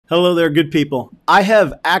Hello there, good people. I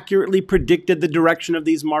have accurately predicted the direction of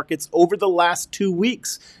these markets over the last 2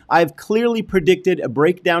 weeks. I've clearly predicted a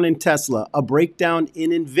breakdown in Tesla, a breakdown in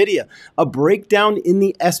Nvidia, a breakdown in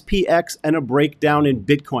the SPX, and a breakdown in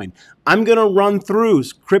Bitcoin. I'm going to run through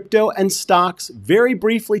crypto and stocks very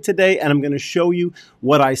briefly today, and I'm going to show you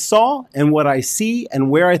what I saw and what I see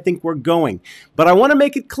and where I think we're going. But I want to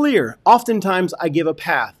make it clear, oftentimes I give a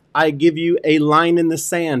path. I give you a line in the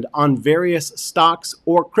sand on various stocks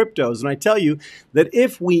or cryptos. And I tell you that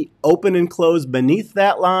if we open and close beneath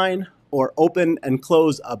that line or open and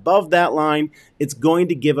close above that line, it's going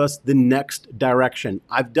to give us the next direction.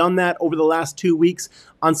 I've done that over the last 2 weeks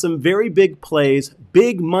on some very big plays,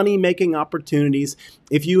 big money-making opportunities.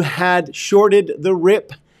 If you had shorted the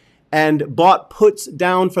rip and bought puts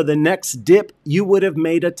down for the next dip, you would have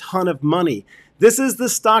made a ton of money. This is the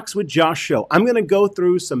Stocks with Josh show. I'm going to go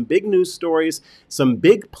through some big news stories, some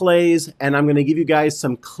big plays, and I'm going to give you guys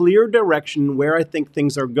some clear direction where I think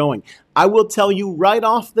things are going. I will tell you right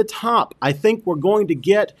off the top, I think we're going to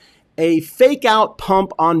get a fake out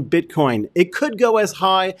pump on Bitcoin. It could go as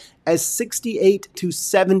high as 68 to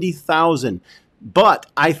 70,000. But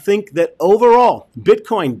I think that overall,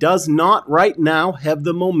 Bitcoin does not right now have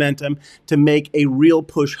the momentum to make a real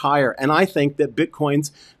push higher. And I think that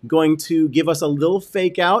Bitcoin's going to give us a little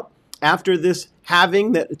fake out after this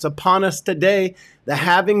halving that it's upon us today. The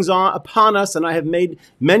halving's upon us, and I have made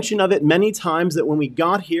mention of it many times that when we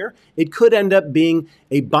got here, it could end up being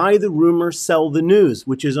a buy the rumor, sell the news,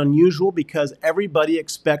 which is unusual because everybody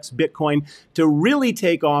expects Bitcoin to really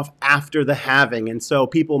take off after the halving. And so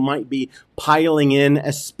people might be piling in,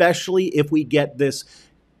 especially if we get this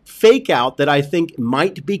fake out that I think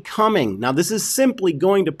might be coming. Now, this is simply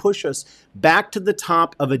going to push us back to the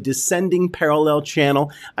top of a descending parallel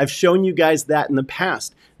channel. I've shown you guys that in the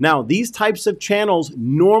past. Now, these types of channels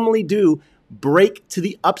normally do break to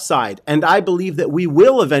the upside, and I believe that we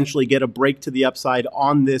will eventually get a break to the upside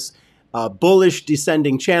on this bullish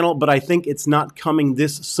descending channel, but I think it's not coming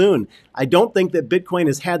this soon. I don't think that Bitcoin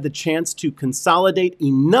has had the chance to consolidate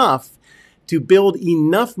enough to build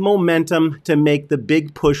enough momentum to make the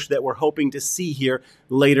big push that we're hoping to see here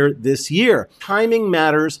later this year. Timing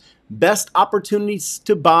matters. Best opportunities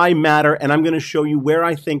to buy matter, and I'm going to show you where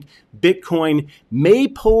I think Bitcoin may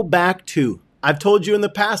pull back to. I've told you in the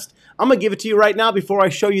past, I'm going to give it to you right now before I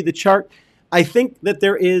show you the chart. I think that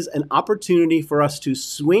there is an opportunity for us to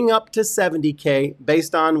swing up to 70K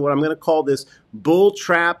based on what I'm going to call this bull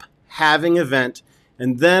trap halving event.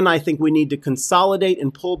 And then I think we need to consolidate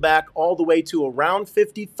and pull back all the way to around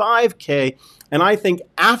 55K. And I think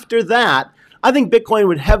after that, I think Bitcoin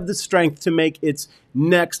would have the strength to make its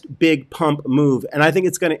next big pump move. And I think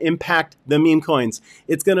it's going to impact the meme coins.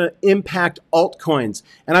 It's going to impact altcoins.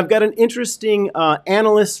 And I've got an interesting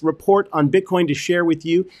analyst report on Bitcoin to share with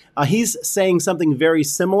you. He's saying something very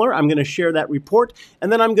similar. I'm going to share that report.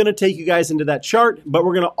 And then I'm going to take you guys into that chart. But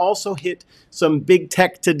we're going to also hit some big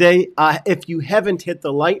tech today. If you haven't hit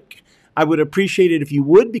the like, I would appreciate it if you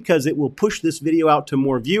would, because it will push this video out to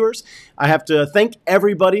more viewers. I have to thank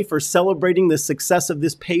everybody for celebrating the success of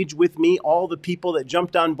this page with me, all the people that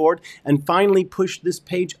jumped on board and finally pushed this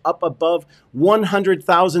page up above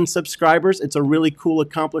 100,000 subscribers. It's a really cool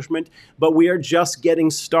accomplishment, but we are just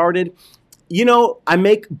getting started. You know, I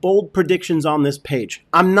make bold predictions on this page.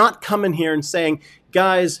 I'm not coming here and saying,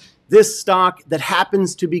 guys, this stock that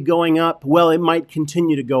happens to be going up, well, it might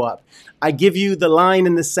continue to go up. I give you the line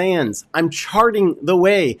in the sands. I'm charting the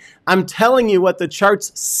way. I'm telling you what the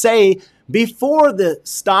charts say before the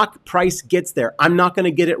stock price gets there. I'm not going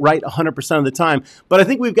to get it right 100% of the time, but I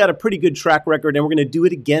think we've got a pretty good track record, and we're going to do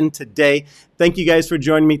it again today. Thank you guys for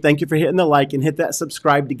joining me. Thank you for hitting the like and hit that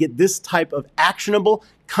subscribe to get this type of actionable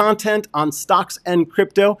content on stocks and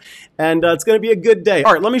crypto, and it's going to be a good day.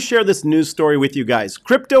 All right, let me share this news story with you guys.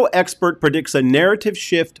 Crypto expert predicts a narrative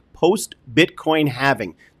shift post-Bitcoin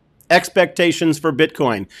halving. Expectations for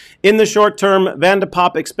Bitcoin. In the short term, Van de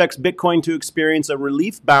Poppe expects Bitcoin to experience a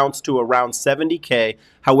relief bounce to around 70K.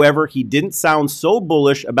 However, he didn't sound so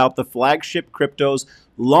bullish about the flagship crypto's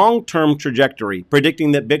long-term trajectory,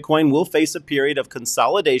 predicting that Bitcoin will face a period of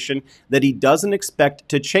consolidation that he doesn't expect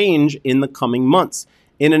to change in the coming months.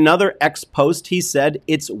 In another X post, he said,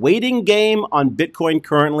 "It's waiting game on Bitcoin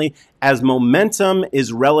currently as momentum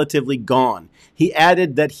is relatively gone." He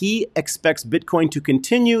added that he expects Bitcoin to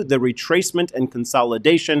continue the retracement and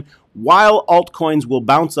consolidation while altcoins will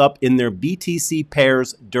bounce up in their BTC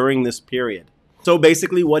pairs during this period. So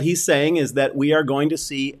basically what he's saying is that we are going to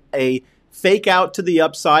see a fake out to the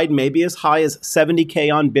upside, maybe as high as 70K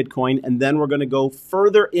on Bitcoin, and then we're going to go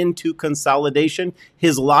further into consolidation.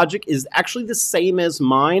 His logic is actually the same as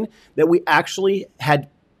mine, that we actually had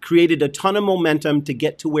created a ton of momentum to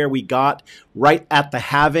get to where we got right at the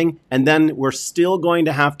halving, and then we're still going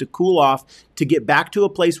to have to cool off to get back to a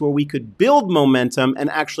place where we could build momentum and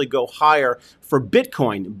actually go higher for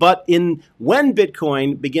Bitcoin. But when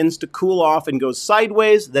Bitcoin begins to cool off and goes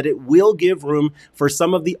sideways, that it will give room for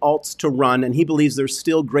some of the alts to run, and he believes there's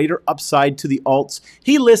still greater upside to the alts.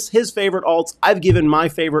 He lists his favorite alts. I've given my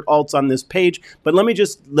favorite alts on this page, but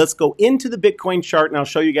let's go into the Bitcoin chart and I'll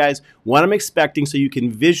show you guys what I'm expecting so you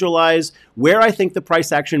can visualize where I think the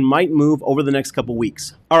price action might move over the next couple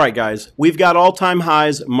weeks. All right, guys, we've got all-time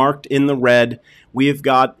highs marked in the red. We've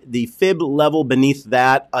got the fib level beneath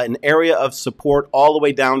that, an area of support all the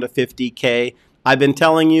way down to 50K. I've been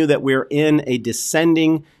telling you that we're in a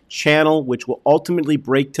descending channel, which will ultimately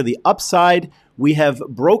break to the upside. We have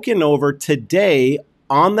broken over today.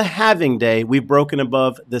 On the halving day, we've broken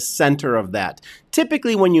above the center of that.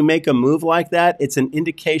 Typically, when you make a move like that, it's an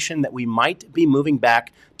indication that we might be moving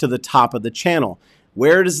back to the top of the channel.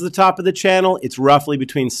 Where is the top of the channel? It's roughly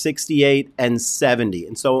between 68 and 70.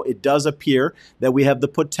 And so it does appear that we have the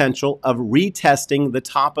potential of retesting the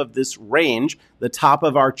top of this range, the top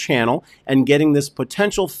of our channel, and getting this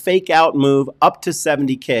potential fake out move up to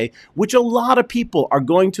 70K, which a lot of people are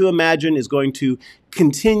going to imagine is going to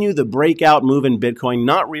continue the breakout move in Bitcoin,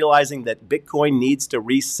 not realizing that Bitcoin needs to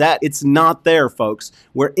reset. It's not there, folks.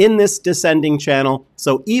 We're in this descending channel.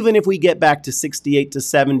 So even if we get back to 68 to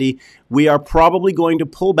 70, we are probably going to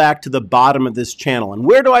pull back to the bottom of this channel. And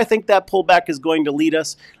where do I think that pullback is going to lead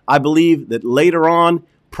us? I believe that later on,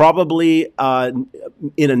 probably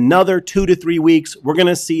in another 2 to 3 weeks, we're going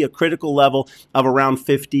to see a critical level of around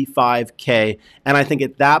 55K. And I think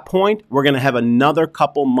at that point, we're going to have another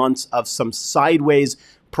couple months of some sideways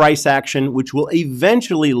price action, which will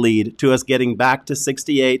eventually lead to us getting back to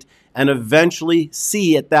 68 and eventually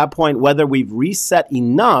see at that point whether we've reset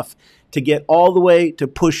enough to get all the way to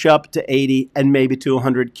push up to 80 and maybe to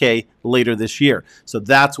 100K later this year. So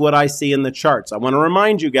that's what I see in the charts. I want to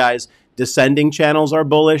remind you guys, descending channels are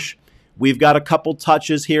bullish. We've got a couple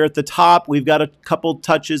touches here at the top. We've got a couple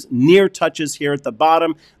touches, near touches here at the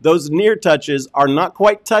bottom. Those near touches are not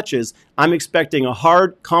quite touches. I'm expecting a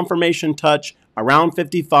hard confirmation touch around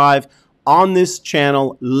 55 on this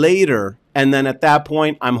channel later. And then at that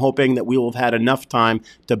point, I'm hoping that we will have had enough time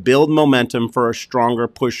to build momentum for a stronger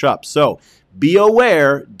push up. So be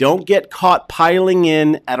aware, don't get caught piling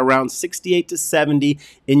in at around 68 to 70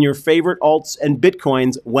 in your favorite alts and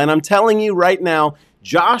Bitcoins when I'm telling you right now,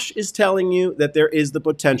 Josh is telling you that there is the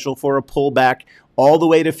potential for a pullback all the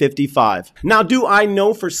way to 55. Now, do I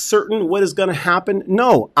know for certain what is going to happen?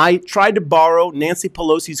 No. I tried to borrow Nancy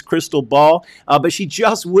Pelosi's crystal ball, but she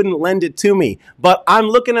just wouldn't lend it to me. But I'm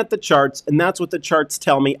looking at the charts, and that's what the charts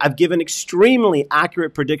tell me. I've given extremely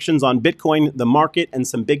accurate predictions on Bitcoin, the market, and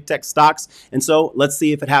some big tech stocks. And so let's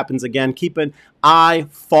see if it happens again. Keep an eye,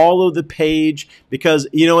 follow the page, because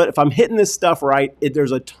you know what? If I'm hitting this stuff right,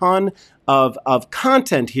 there's a ton of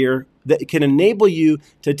content here that can enable you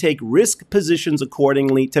to take risk positions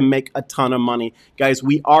accordingly to make a ton of money. Guys,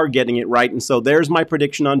 we are getting it right. And so there's my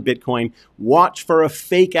prediction on Bitcoin. Watch for a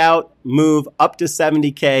fake out move up to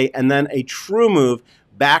 70K and then a true move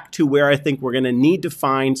back to where I think we're going to need to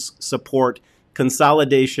find support,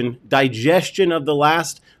 consolidation, digestion of the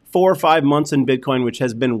last 4 or 5 months in Bitcoin, which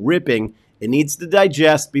has been ripping. It needs to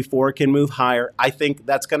digest before it can move higher. I think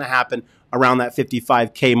that's going to happen around that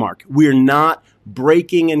 55K mark. We're not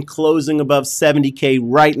breaking and closing above 70K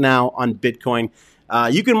right now on Bitcoin.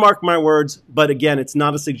 You can mark my words, but again, it's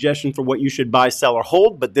not a suggestion for what you should buy, sell, or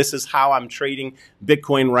hold, but this is how I'm trading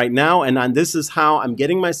Bitcoin right now, and this is how I'm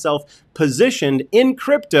getting myself positioned in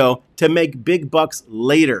crypto to make big bucks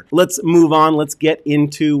later. Let's move on. Let's get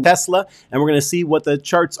into Tesla, and we're going to see what the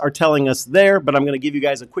charts are telling us there, but I'm going to give you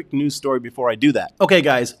guys a quick news story before I do that. Okay,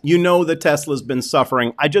 guys, you know that Tesla's been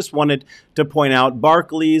suffering. I just wanted to point out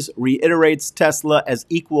Barclays reiterates Tesla as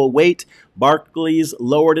equal weight. Barclays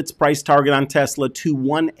lowered its price target on Tesla to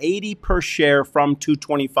 $180 per share from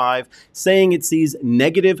 $225, saying it sees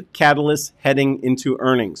negative catalysts heading into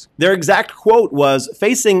earnings. Their exact quote was,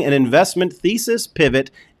 "Facing an investment thesis pivot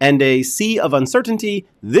and a sea of uncertainty,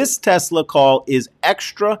 this Tesla call is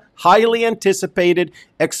extra highly anticipated.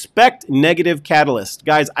 Expect negative catalyst."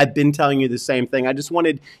 Guys, I've been telling you the same thing. I just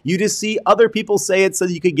wanted you to see other people say it so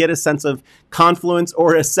you could get a sense of confluence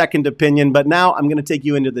or a second opinion. But now I'm going to take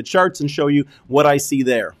you into the charts and show you what I see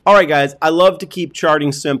there. All right, guys, I love to keep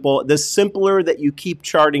charting simple. The simpler that you keep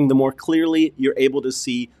charting, the more clearly you're able to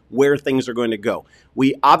see where things are going to go.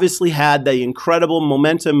 We obviously had the incredible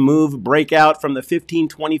momentum move breakout from the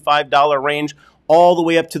 $15-25 range all the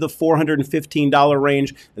way up to the $415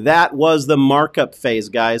 range. That was the markup phase,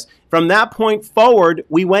 guys. From that point forward,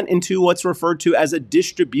 we went into what's referred to as a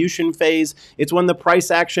distribution phase. It's when the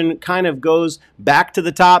price action kind of goes back to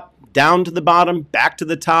the top, down to the bottom, back to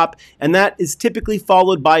the top, and that is typically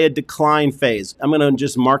followed by a decline phase. I'm going to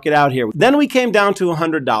just mark it out here. Then we came down to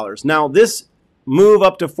 $100. Now, this move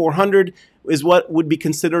up to 400 is what would be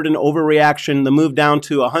considered an overreaction. The move down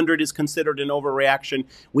to 100 is considered an overreaction.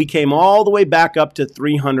 We came all the way back up to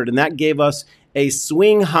 300, and that gave us a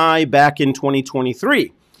swing high back in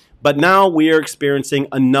 2023. But now we are experiencing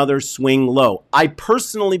another swing low. I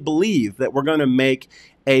personally believe that we're going to make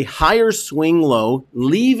a higher swing low,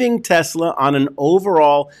 leaving Tesla on an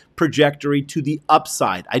overall trajectory to the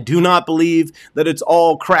upside. I do not believe that it's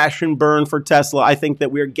all crash and burn for Tesla. I think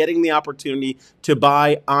that we are getting the opportunity to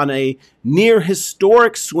buy on a near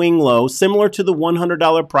historic swing low, similar to the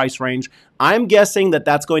 $100 price range. I'm guessing that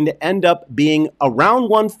that's going to end up being around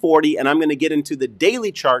 140, and I'm going to get into the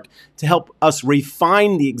daily chart to help us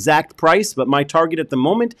refine the exact price, but my target at the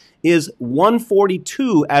moment is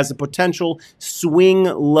 142 as a potential swing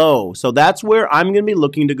low. So that's where I'm going to be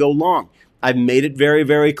looking to go long. I've made it very,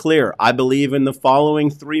 very clear. I believe in the following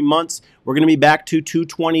 3 months, we're going to be back to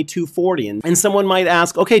 220, 240. And someone might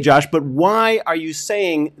ask, okay, Josh, but why are you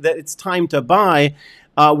saying that it's time to buy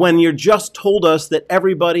when you just told us that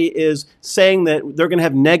everybody is saying that they're going to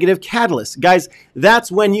have negative catalysts? Guys,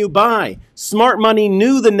 that's when you buy. Smart money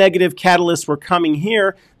knew the negative catalysts were coming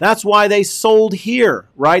here. That's why they sold here,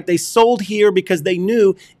 right? They sold here because they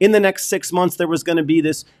knew in the next 6 months there was going to be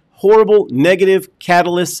this horrible negative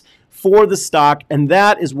catalyst for the stock, and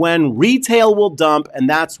that is when retail will dump, and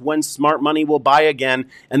that's when smart money will buy again,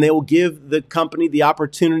 and they will give the company the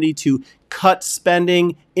opportunity to cut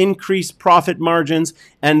spending, increase profit margins,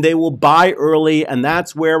 and they will buy early, and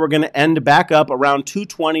that's where we're going to end back up around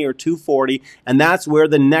 220 or 240, and that's where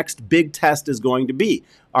the next big test is going to be.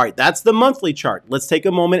 All right, that's the monthly chart. Let's take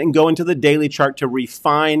a moment and go into the daily chart to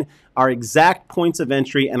refine our exact points of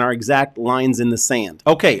entry and our exact lines in the sand.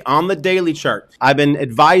 Okay, on the daily chart, I've been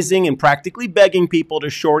advising and practically begging people to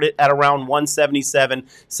short it at around 177,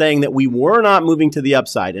 saying that we were not moving to the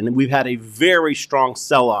upside, and we've had a very strong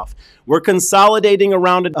sell-off. We're consolidating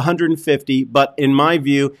around 150, but in my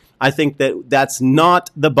view, I think that that's not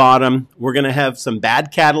the bottom. We're going to have some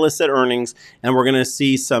bad catalysts at earnings, and we're going to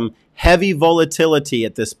see some heavy volatility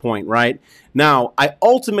at this point, right? Now, I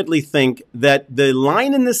ultimately think that the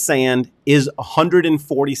line in the sand is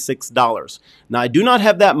 $146. Now, I do not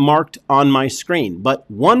have that marked on my screen, but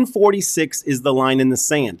 146 is the line in the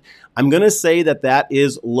sand. I'm going to say that that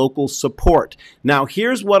is local support. Now,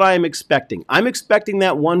 here's what I'm expecting. I'm expecting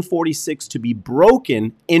that 146 to be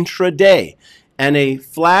broken intraday and a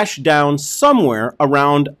flash down somewhere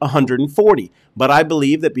around 140. But I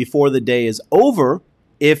believe that before the day is over,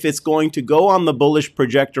 if it's going to go on the bullish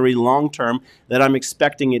trajectory long term that I'm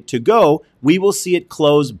expecting it to go, we will see it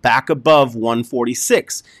close back above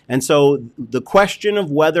 146. And so the question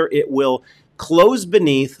of whether it will close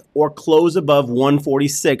beneath or close above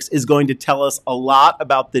 146 is going to tell us a lot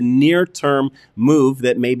about the near-term move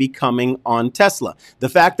that may be coming on Tesla. The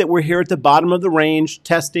fact that we're here at the bottom of the range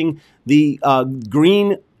testing the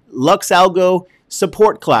green Lux Algo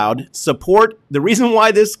support cloud. Support, the reason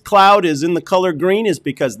why this cloud is in the color green is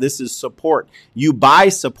because this is support. You buy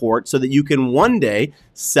support so that you can one day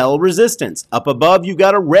sell resistance. Up above, you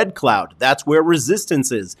got a red cloud. That's where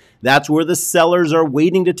resistance is. That's where the sellers are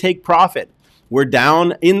waiting to take profit. We're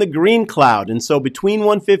down in the green cloud. And so between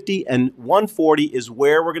 150 and 140 is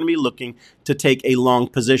where we're going to be looking to take a long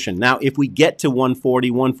position. Now, if we get to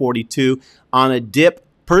 140, 142 on a dip,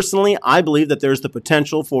 personally, I believe that there's the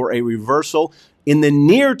potential for a reversal in the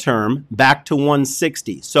near term back to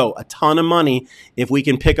 160. So a ton of money if we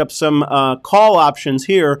can pick up some call options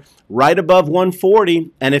here right above 140.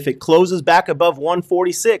 And if it closes back above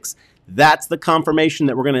 146, that's the confirmation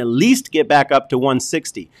that we're going to at least get back up to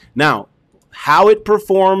 160. Now, how it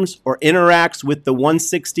performs or interacts with the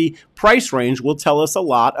 160 price range will tell us a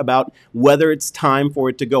lot about whether it's time for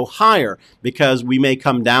it to go higher, because we may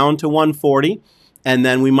come down to 140 and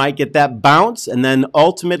then we might get that bounce, and then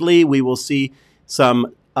ultimately we will see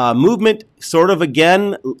some movement sort of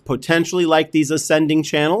again, potentially like these ascending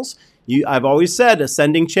channels. I've always said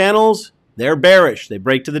ascending channels, they're bearish. They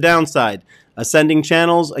break to the downside. Ascending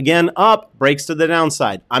channels, again, up, breaks to the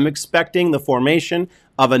downside. I'm expecting the formation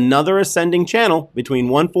of another ascending channel between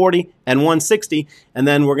 140 and 160, and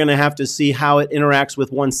then we're going to have to see how it interacts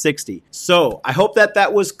with 160. So I hope that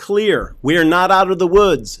that was clear. We are not out of the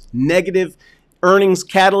woods. Negative earnings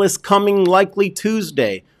catalyst coming likely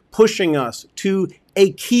Tuesday, pushing us to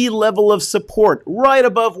a key level of support right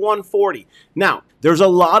above 140. Now, there's a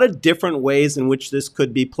lot of different ways in which this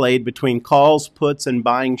could be played between calls, puts, and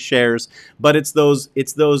buying shares, but it's those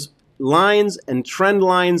lines and trend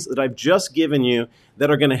lines that I've just given you that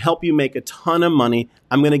are going to help you make a ton of money.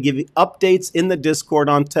 I'm going to give you updates in the Discord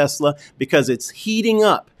on Tesla because it's heating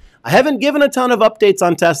up. I haven't given a ton of updates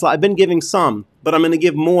on Tesla. I've been giving some, but I'm going to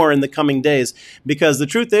give more in the coming days because the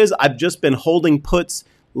truth is I've just been holding puts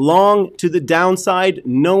long to the downside,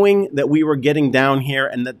 knowing that we were getting down here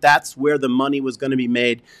and that that's where the money was going to be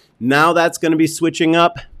made. Now that's going to be switching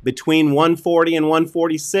up between 140 and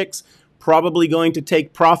 146, probably going to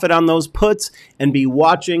take profit on those puts and be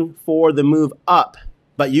watching for the move up.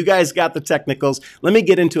 But you guys got the technicals. Let me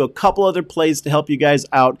get into a couple other plays to help you guys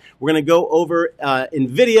out. We're going to go over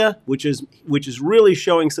NVIDIA, which is really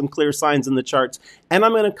showing some clear signs in the charts. And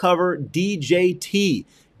I'm going to cover DJT.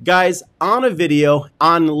 Guys, on a video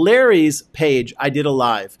on Larry's page, I did a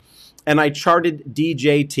live and I charted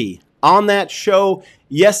DJT. On that show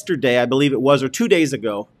yesterday, I believe it was, or 2 days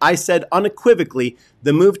ago, I said unequivocally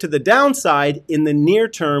the move to the downside in the near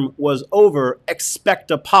term was over. Expect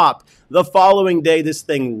a pop. The following day, this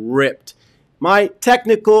thing ripped. My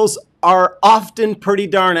technicals are often pretty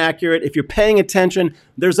darn accurate. If you're paying attention,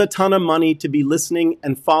 there's a ton of money to be listening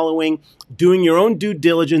and following, doing your own due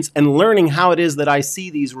diligence and learning how it is that I see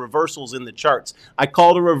these reversals in the charts. I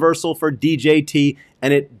called a reversal for DJT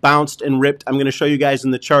and it bounced and ripped. I'm going to show you guys in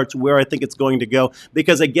the charts where I think it's going to go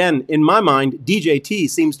because, again, in my mind, DJT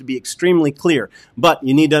seems to be extremely clear. But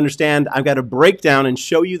you need to understand I've got to break down and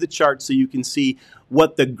show you the chart so you can see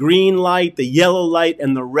what the green light, the yellow light,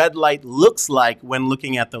 and the red light looks like when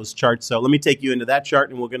looking at those charts. So let me take you into that chart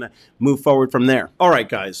and we're going to move forward from there. All right,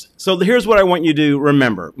 guys. So here's what I want you to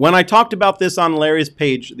remember. When I talked about this on Larry's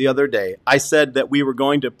page the other day, I said that we were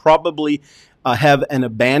going to probably have an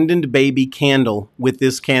abandoned baby candle with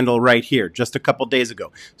this candle right here just a couple days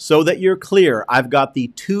ago. So that you're clear, I've got the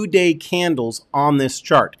 2-day candles on this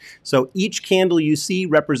chart. So each candle you see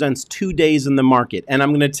represents 2 days in the market. And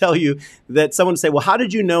I'm going to tell you that someone say, well, how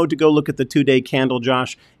did you know to go look at the 2-day candle,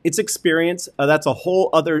 Josh? It's experience. That's a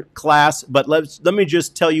whole other class. But let me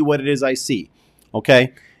just tell you what it is I see.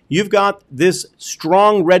 Okay. You've got this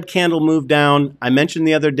strong red candle move down. I mentioned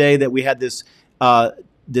the other day that we had this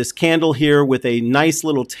candle here with a nice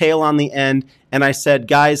little tail on the end. And I said,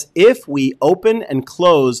 guys, if we open and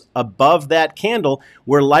close above that candle,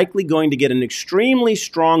 we're likely going to get an extremely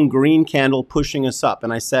strong green candle pushing us up.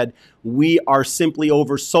 And I said, we are simply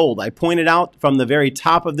oversold. I pointed out from the very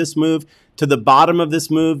top of this move to the bottom of this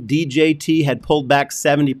move, DJT had pulled back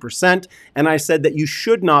 70%. And I said that you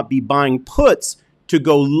should not be buying puts to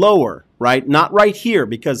go lower, right? Not right here,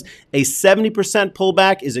 because a 70%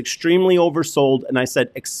 pullback is extremely oversold, and I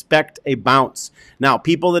said expect a bounce. Now,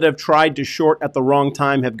 people that have tried to short at the wrong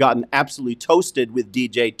time have gotten absolutely toasted with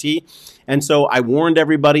DJT, and so I warned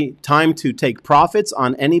everybody, time to take profits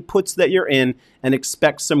on any puts that you're in and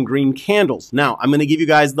expect some green candles. Now, I'm going to give you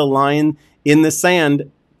guys the line in the sand.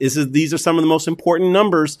 These are some of the most important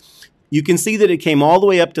numbers. You can see that it came all the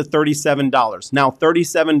way up to $37. Now,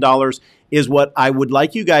 $37 is what I would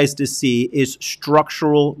like you guys to see is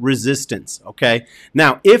structural resistance, okay?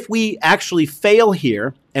 Now, if we actually fail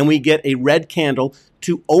here and we get a red candle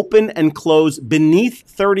to open and close beneath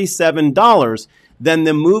 $37, then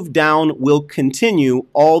the move down will continue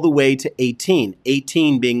all the way to 18,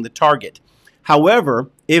 18 being the target. However,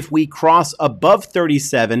 if we cross above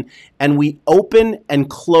 37 and we open and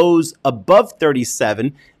close above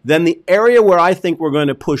 37, then the area where I think we're going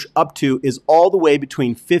to push up to is all the way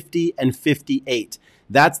between 50 and 58.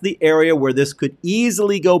 That's the area where this could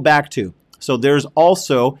easily go back to. So there's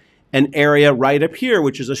also an area right up here,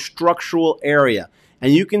 which is a structural area.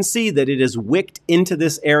 And you can see that it has wicked into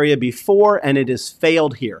this area before and it has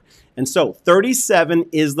failed here. And so 37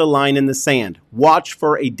 is the line in the sand. Watch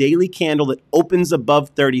for a daily candle that opens above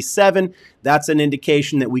 37. That's an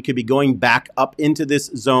indication that we could be going back up into this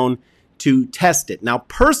zone to test it. Now,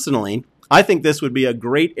 personally, I think this would be a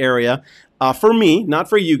great area for me, not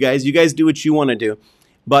for you guys. You guys do what you want to do,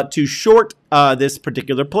 but to short this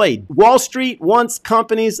particular play. Wall Street wants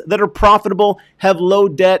companies that are profitable, have low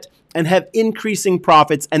debt, and have increasing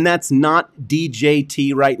profits, and that's not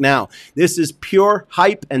DJT right now. This is pure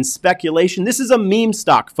hype and speculation. This is a meme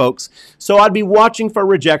stock, folks. So I'd be watching for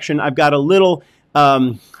rejection. I've got a little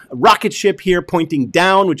rocket ship here pointing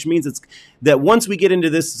down, which means it's that once we get into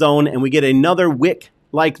this zone and we get another wick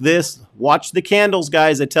like this, watch the candles,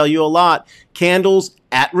 guys. I tell you a lot. Candles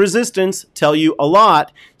at resistance tell you a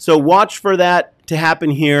lot. So watch for that to happen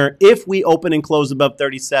here. If we open and close above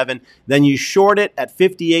 37, then you short it at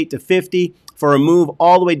 58 to 50. for a move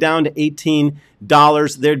all the way down to $18,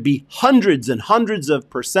 there'd be hundreds and hundreds of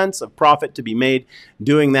percents of profit to be made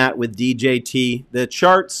doing that with DJT. The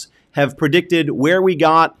charts have predicted where we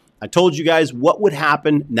got. I told you guys what would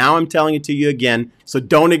happen. Now I'm telling it to you again. So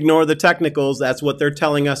don't ignore the technicals. That's what they're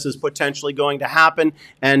telling us is potentially going to happen.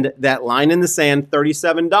 And that line in the sand,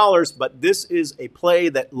 $37. But this is a play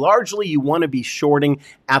that largely you want to be shorting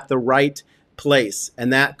at the right place.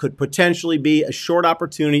 And that could potentially be a short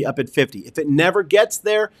opportunity up at 50. If it never gets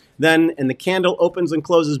there, then and the candle opens and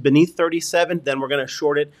closes beneath 37, then we're going to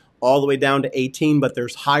short it all the way down to 18, but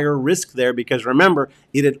there's higher risk there because remember,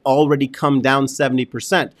 it had already come down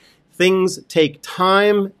 70%. Things take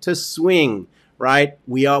time to swing, right?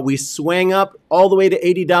 We swing up all the way to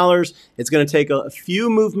 $80. It's going to take a few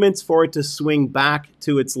movements for it to swing back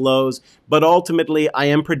to its lows, but ultimately I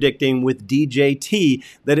am predicting with DJT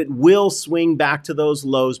that it will swing back to those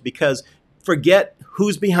lows because forget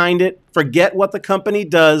who's behind it. Forget what the company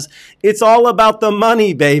does. It's all about the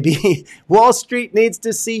money, baby. Wall Street needs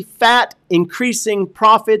to see fat, increasing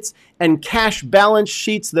profits and cash balance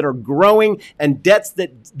sheets that are growing and debts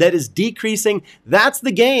that is decreasing. That's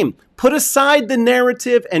the game. Put aside the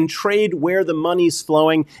narrative and trade where the money's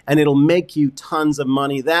flowing, and it'll make you tons of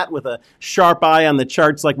money. That with a sharp eye on the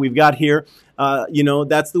charts like we've got here. You know,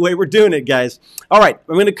 that's the way we're doing it, guys. All right,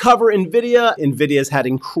 I'm going to cover NVIDIA. NVIDIA's had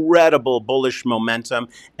incredible bullish momentum,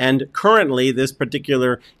 and currently this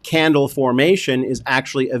particular candle formation is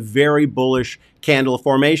actually a very bullish candle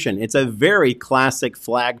formation. It's a very classic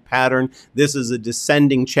flag pattern. This is a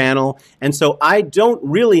descending channel, and so I don't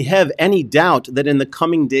really have any doubt that in the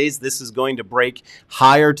coming days this is going to break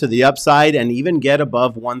higher to the upside and even get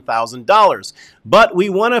above $1,000. But we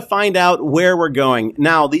want to find out where we're going.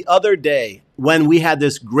 Now, the other day, when we had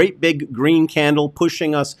this great big green candle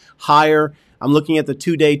pushing us higher, I'm looking at the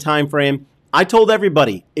 2-day time frame, I told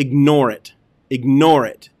everybody, ignore it. Ignore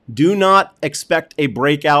it. Do not expect a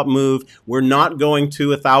breakout move. We're not going to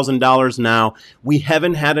 $1,000 now. We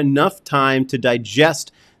haven't had enough time to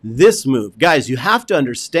digest this move. Guys, you have to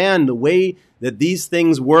understand the way that these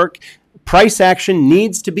things work. Price action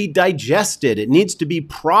needs to be digested. It needs to be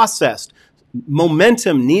processed.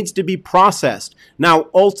 Momentum needs to be processed. Now,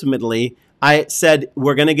 ultimately, I said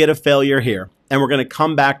we're going to get a failure here, and we're going to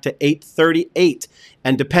come back to 838.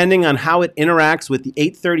 And depending on how it interacts with the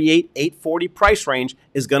 838, 840 price range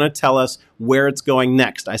is going to tell us where it's going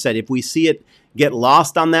next. I said if we see it get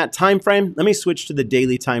lost on that time frame, let me switch to the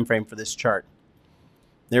daily time frame for this chart.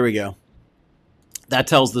 There we go. That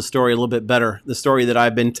tells the story a little bit better, the story that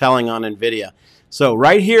I've been telling on NVIDIA. So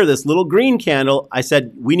right here, this little green candle, I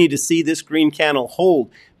said we need to see this green candle hold,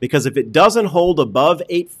 because if it doesn't hold above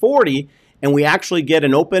 840 and we actually get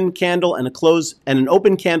an open candle and a close and an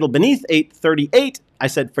open candle beneath 838, I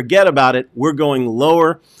said forget about it. We're going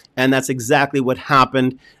lower, and that's exactly what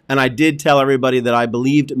happened. And I did tell everybody that I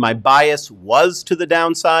believed my bias was to the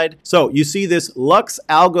downside. So you see this Lux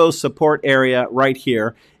Algo support area right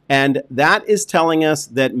here. And that is telling us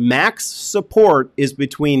that max support is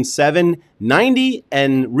between 790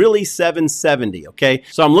 and really 770, okay?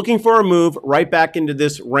 So I'm looking for a move right back into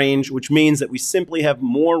this range, which means that we simply have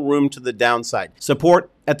more room to the downside.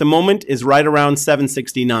 Support at the moment is right around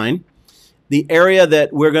 769. The area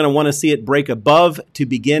that we're going to want to see it break above to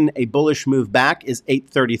begin a bullish move back is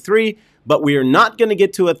 833, but we are not going to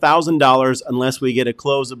get to $1,000 unless we get a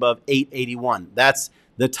close above 881. That's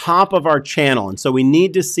the top of our channel, and so we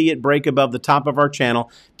need to see it break above the top of our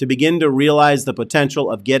channel to begin to realize the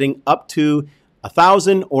potential of getting up to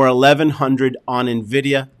 1,000 or 1,100 on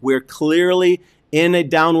NVIDIA. We're clearly in a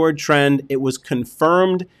downward trend. It was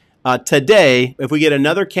confirmed today. If we get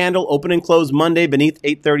another candle open and close Monday beneath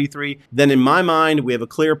 833, then in my mind we have a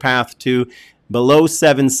clear path to below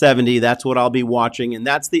 770. That's what I'll be watching, and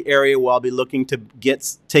that's the area where I'll be looking to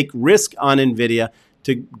take risk on NVIDIA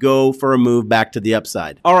to go for a move back to the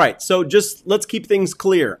upside. All right, so just let's keep things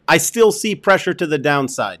clear. I still see pressure to the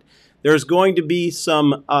downside. There's going to be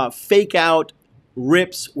some fake out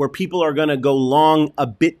rips where people are going to go long a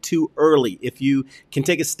bit too early. If you can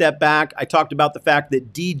take a step back, I talked about the fact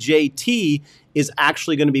that DJT is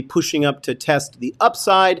actually going to be pushing up to test the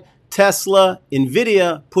upside. Tesla,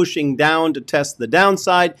 NVIDIA pushing down to test the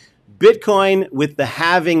downside. Bitcoin with the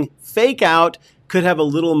halving fake out could have a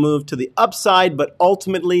little move to the upside, but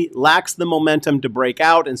ultimately lacks the momentum to break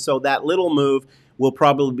out. And so that little move will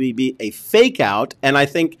probably be a fake out. And I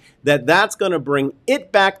think that that's going to bring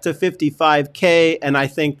it back to 55K. And I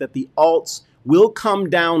think that the alts will come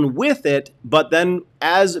down with it. But then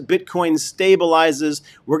as Bitcoin stabilizes,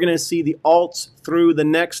 we're going to see the alts through the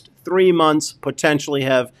next 3 months potentially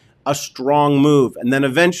have a strong move. And then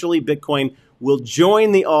eventually Bitcoin will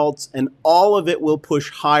join the alts, and all of it will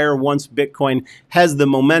push higher once Bitcoin has the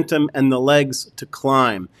momentum and the legs to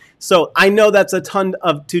climb. So I know that's a ton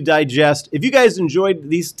to digest. If you guys enjoyed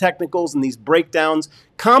these technicals and these breakdowns,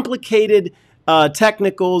 complicated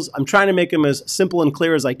technicals, I'm trying to make them as simple and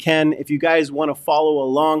clear as I can. If you guys want to follow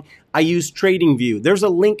along, I use TradingView. There's a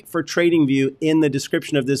link for TradingView in the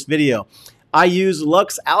description of this video. I use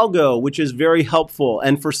Lux Algo, which is very helpful.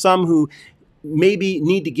 And for some who maybe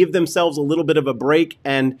need to give themselves a little bit of a break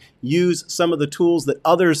and use some of the tools that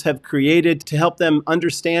others have created to help them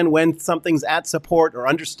understand when something's at support or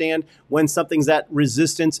understand when something's at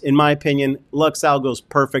resistance, in my opinion, Lux Algo is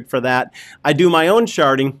perfect for that. I do my own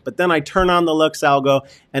charting, but then I turn on the Lux Algo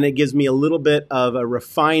and it gives me a little bit of a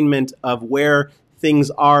refinement of where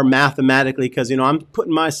things are mathematically, because, you know, I'm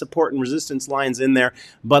putting my support and resistance lines in there,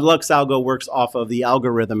 but Lux Algo works off of the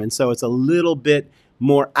algorithm, and so it's a little bit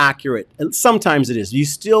more accurate. And sometimes it is. You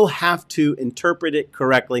still have to interpret it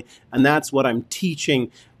correctly, and that's what I'm teaching.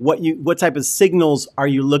 What type of signals are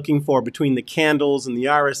you looking for between the candles and the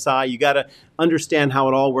RSI? You got to understand how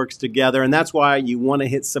it all works together, and that's why you want to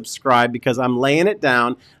hit subscribe, because I'm laying it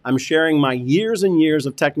down. I'm sharing my years and years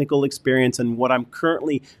of technical experience and what I'm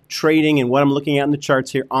currently trading and what I'm looking at in the charts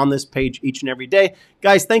here on this page each and every day.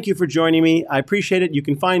 Guys, thank you for joining me. I appreciate it. You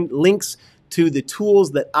can find links to the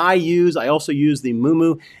tools that I use. I also use the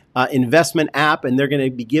MOOMOO investment app, and they're going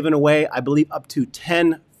to be giving away, I believe, up to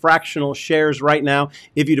 10 fractional shares right now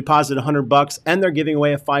if you deposit $100, and they're giving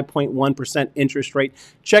away a 5.1% interest rate.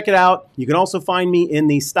 Check it out. You can also find me in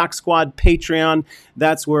the Stock Squad Patreon.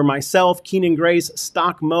 That's where myself, Keenan Grace,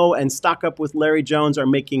 Stock Mo, and Stock Up with Larry Jones are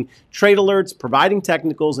making trade alerts, providing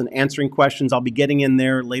technicals, and answering questions. I'll be getting in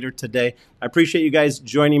there later today. I appreciate you guys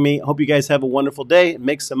joining me. Hope you guys have a wonderful day.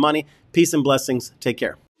 Make some money. Peace and blessings. Take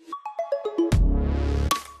care.